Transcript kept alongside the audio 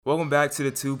Welcome back to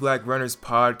the Two Black Runners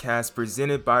podcast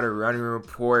presented by the Running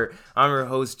Report. I'm your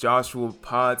host Joshua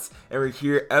Potts, and we're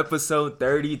here episode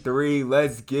 33.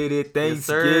 Let's get it.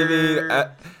 Thanksgiving.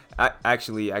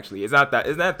 Actually, it's not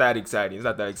that exciting. It's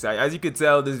not that exciting. As you can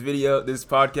tell, this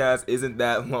podcast isn't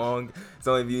that long. It's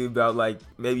only viewed about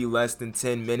maybe less than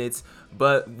 10 minutes.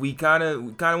 But we kind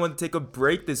of want to take a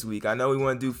break this week. I know we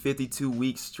want to do 52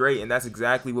 weeks straight, and that's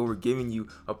exactly what we're giving you,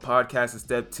 a podcast to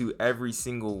step to every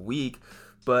single week.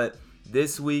 But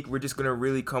this week, we're just going to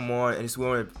really come on and just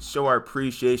want to show our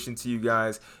appreciation to you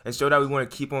guys and show that we want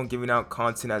to keep on giving out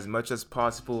content as much as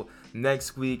possible.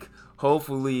 Next week,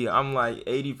 hopefully, I'm like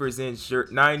 80% sure,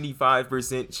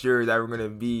 95% sure that we're going to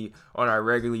be on our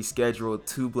regularly scheduled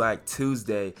Two Black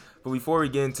Tuesday. But before we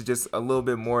get into just a little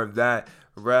bit more of that,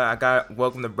 I got to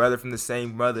welcome the brother from the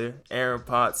same mother, Aaron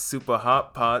Potts, Super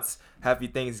Hot Potts. Happy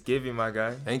Thanksgiving, my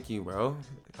guy. Thank you, bro.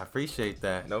 I appreciate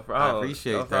that. No problem. I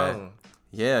appreciate that.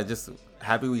 Yeah, just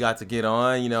happy we got to get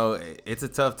on. You know, it's a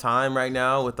tough time right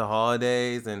now with the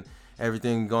holidays and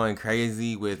everything going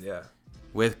crazy with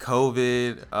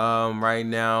COVID right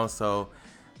now. So,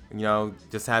 you know,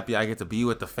 just happy I get to be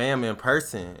with the fam in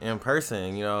person.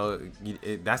 You know,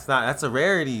 that's a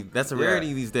rarity. That's a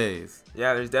rarity these days.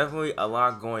 Yeah, there's definitely a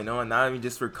lot going on. Not even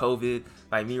just for COVID.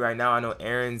 Like me right now, I know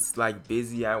Aaron's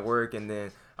busy at work, and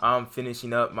then I'm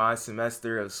finishing up my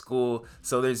semester of school,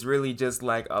 so there's really just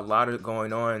a lot of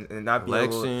going on, and not being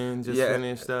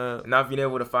finished up. Not being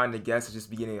able to find the guests is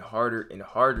just getting harder and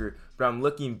harder. But I'm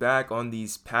looking back on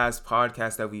these past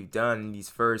podcasts that we've done in these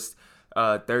first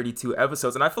 32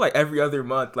 episodes, and I feel like every other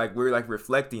month we're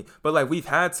reflecting, but we've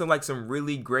had some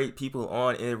really great people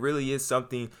on, and it really is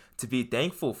something to be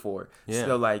thankful for.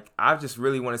 So I just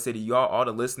really want to say to y'all, all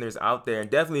the listeners out there, and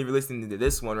definitely if you're listening to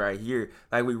this one right here,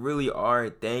 we really are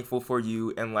thankful for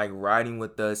you and riding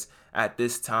with us at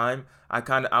this time.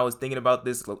 I was thinking about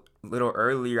this a little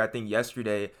earlier, I think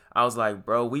yesterday. I was like,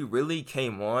 bro, we really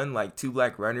came on Two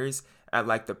Black Runners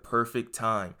at the perfect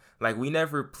time. We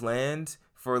never planned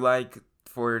for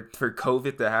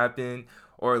COVID to happen,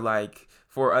 or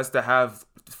for us to have,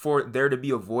 for there to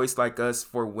be a voice like us,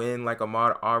 for when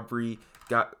Ahmaud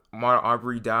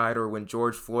Arbery died, or when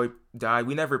George Floyd died.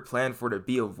 We never planned for to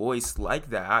be a voice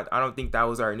like that. I don't think that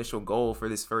was our initial goal for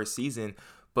this first season,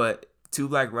 but Two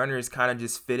Black Runners kind of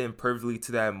just fit in perfectly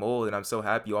to that mold, and I'm so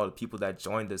happy all the people that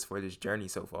joined us for this journey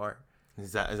so far.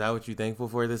 Is that what you're thankful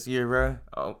for this year, bro?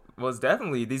 Oh, well, it's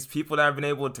definitely these people that have been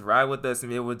able to ride with us and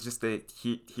be able just to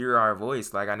hear our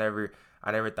voice. I never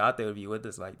thought they would be with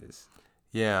us like this.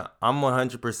 Yeah, I'm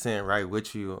 100% right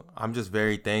with you. I'm just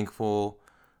very thankful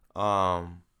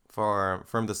from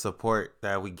the support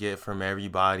that we get from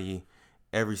everybody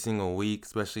every single week,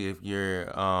 especially if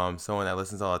you're someone that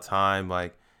listens all the time.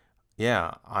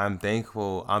 Yeah, I'm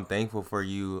thankful. I'm thankful for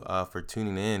you for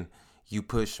tuning in. You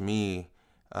push me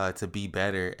to be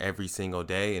better every single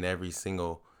day and every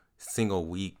single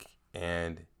week.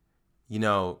 And, you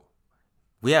know,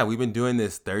 we've been doing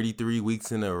this 33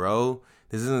 weeks in a row.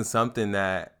 This isn't something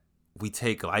that we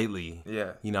take lightly.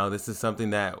 Yeah. You know, this is something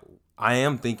that I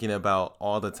am thinking about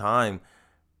all the time,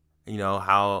 you know,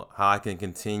 how I can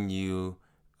continue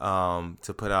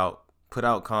to put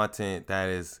out content that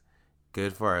is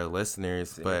good for our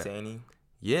listeners. It's entertaining.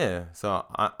 Yeah, so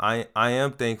I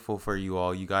am thankful for you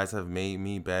all. You guys have made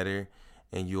me better,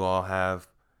 and you all have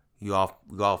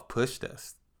pushed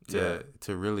us to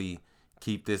really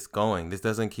keep this going. This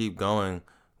doesn't keep going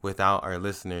without our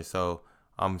listeners. So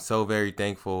I'm so very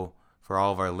thankful for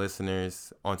all of our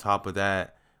listeners. On top of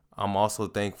that, I'm also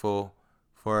thankful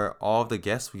for all of the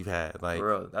guests we've had.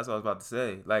 Bro, that's what I was about to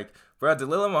say. Bro,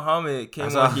 Dalilah Muhammad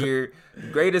came on here,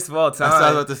 greatest of all time. That's what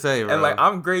I was about to say, bro.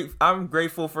 And I'm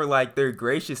grateful for their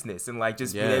graciousness and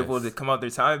just being able to come out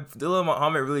their time. Dalilah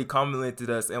Muhammad really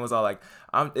complimented us and was all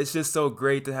it's just so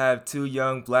great to have two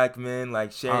young black men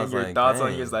sharing your thoughts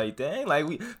on you. It's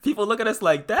dang, people look at us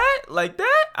like that.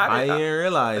 I didn't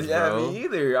realize, bro. Yeah, me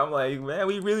either. I'm man,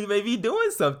 we really may be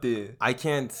doing something. I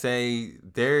can't say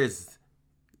there is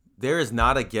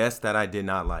not a guest that I did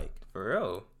not like. For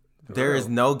real. There is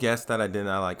no guest that I did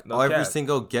not like. Every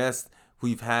single guest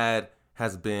we've had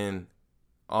has been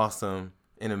awesome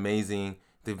and amazing.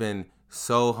 They've been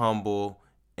so humble.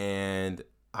 And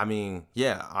I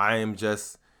am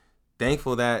just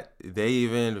thankful that they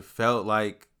even felt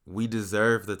like we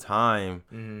deserve the time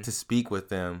to speak with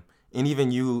them. And even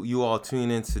you all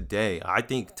tuning in today. I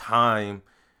think time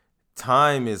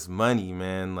is money,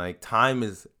 man. Time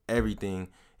is everything.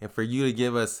 And for you to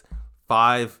give us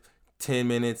 5-10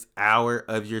 minutes, hour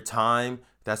of your time,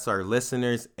 that's our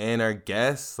listeners and our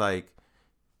guests.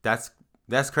 That's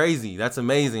That's crazy. That's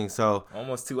amazing. So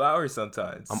almost 2 hours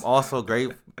sometimes. I'm also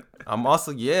grateful.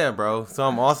 Yeah, bro. So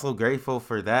I'm also grateful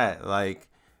for that. Like,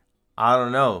 I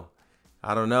don't know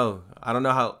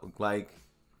how, like,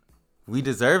 we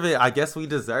deserve it. I guess we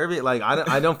deserve it. Like,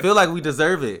 I don't feel like we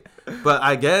deserve it, but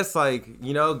I guess, like,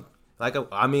 you know, like,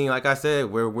 I mean, like I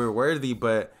said, we're worthy,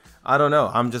 but I don't know.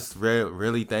 I'm just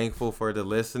really thankful for the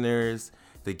listeners,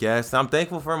 the guests. I'm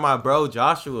thankful for my bro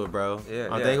Joshua, bro.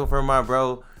 I'm thankful for my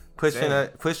bro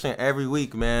pushing every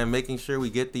week, man, making sure we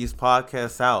get these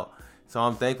podcasts out. So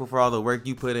I'm thankful for all the work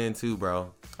you put in too,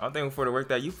 bro. I'm thankful for the work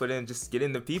that you put in, just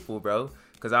getting the people, bro.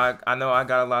 Because I know I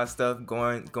got a lot of stuff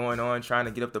going on, trying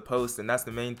to get up the post, and that's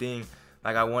the main thing.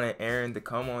 Like, I wanted Aaron to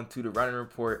come on to the Running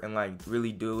Report and, like,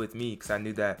 really do it with me, because I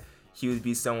knew that he would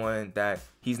be someone that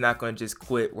he's not going to just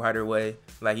quit right away.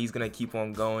 Like, he's going to keep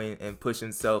on going and push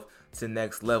himself to the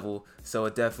next level. So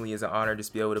it definitely is an honor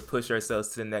to be able to push ourselves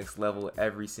to the next level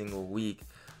every single week.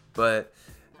 But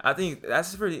I think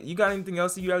that's pretty. You got anything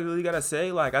else you really got to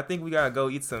say? Like, I think we got to go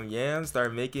eat some yams,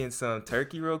 start making some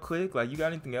turkey real quick. Like, you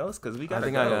got anything else? Because we got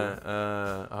to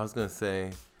go. I was going to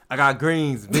say, I got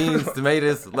greens, beans,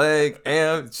 tomatoes, leg,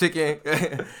 ham, chicken.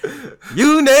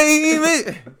 You name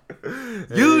it.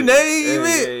 You name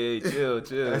it. Hey, chill.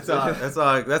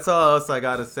 That's all else I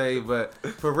gotta say. But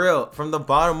for real, from the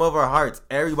bottom of our hearts,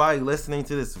 everybody listening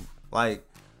to this, like,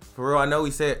 for real, I know we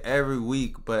say it every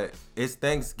week, but it's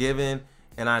Thanksgiving,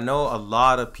 and I know a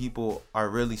lot of people are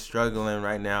really struggling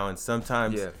right now, and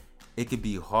sometimes it could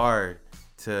be hard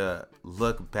to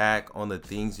look back on the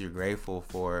things you're grateful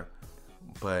for.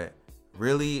 But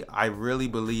really, I really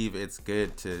believe it's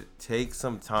good to take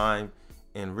some time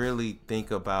and really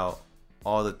think about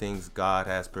all the things God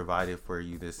has provided for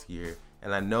you this year.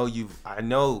 And I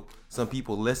know some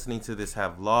people listening to this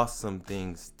have lost some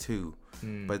things too.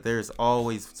 But there's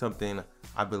always something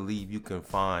I believe you can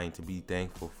find to be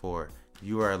thankful for.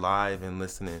 You are alive and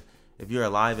listening. If you're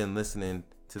alive and listening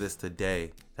to this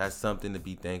today, that's something to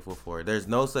be thankful for. There's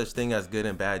no such thing as good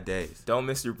and bad days. Don't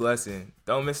miss your blessing.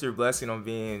 Don't miss your blessing on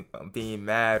being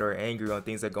mad or angry on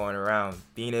things that are going around.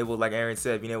 Being able, like Aaron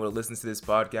said, being able to listen to this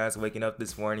podcast, waking up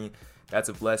this morning, that's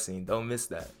a blessing. Don't miss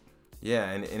that.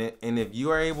 Yeah, and if you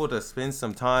are able to spend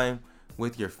some time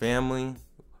with your family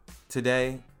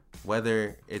today,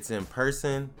 whether it's in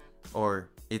person or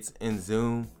it's in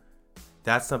Zoom,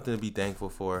 that's something to be thankful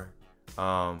for.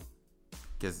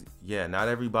 Because, not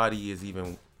everybody is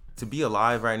even, to be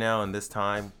alive right now in this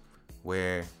time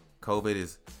where COVID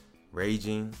is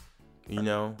raging,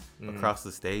 across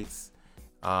the states,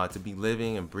 to be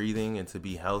living and breathing and to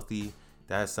be healthy,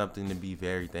 that's something to be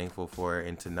very thankful for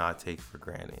and to not take for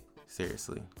granted.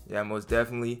 Seriously. Yeah, most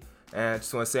definitely. And I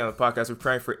just want to say on the podcast, we're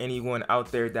praying for anyone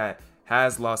out there that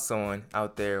has lost someone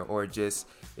out there or just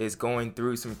is going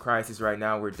through some crisis right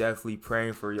now. We're definitely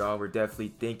praying for y'all. We're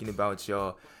definitely thinking about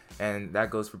y'all. And that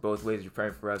goes for both ways. You're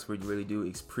praying for us. We really do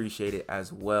appreciate it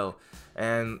as well.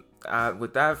 And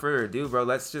without further ado, bro,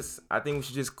 I think we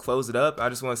should just close it up. I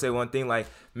just want to say one thing, like,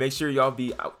 make sure y'all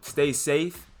stay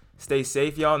safe. Stay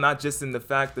safe, y'all. Not just in the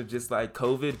fact of just like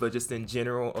COVID, but just in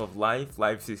general of life.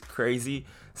 Life is crazy.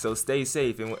 So stay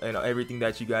safe in everything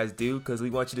that you guys do, because we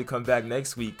want you to come back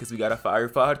next week because we got a fire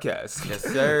podcast. Yes,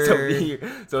 sir.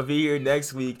 So be here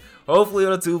next week. Hopefully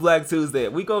on a Two Black Tuesday.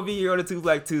 We gonna be here on a Two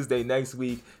Black Tuesday next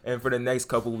week, and for the next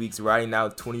couple weeks, writing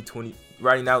out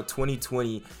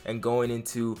 2020 and going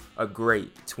into a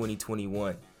great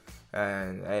 2021.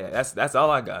 And hey, that's all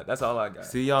I got. That's all I got.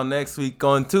 See y'all next week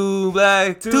on Two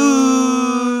Black Tuesday.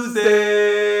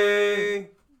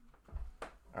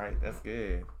 All right, that's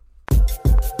good.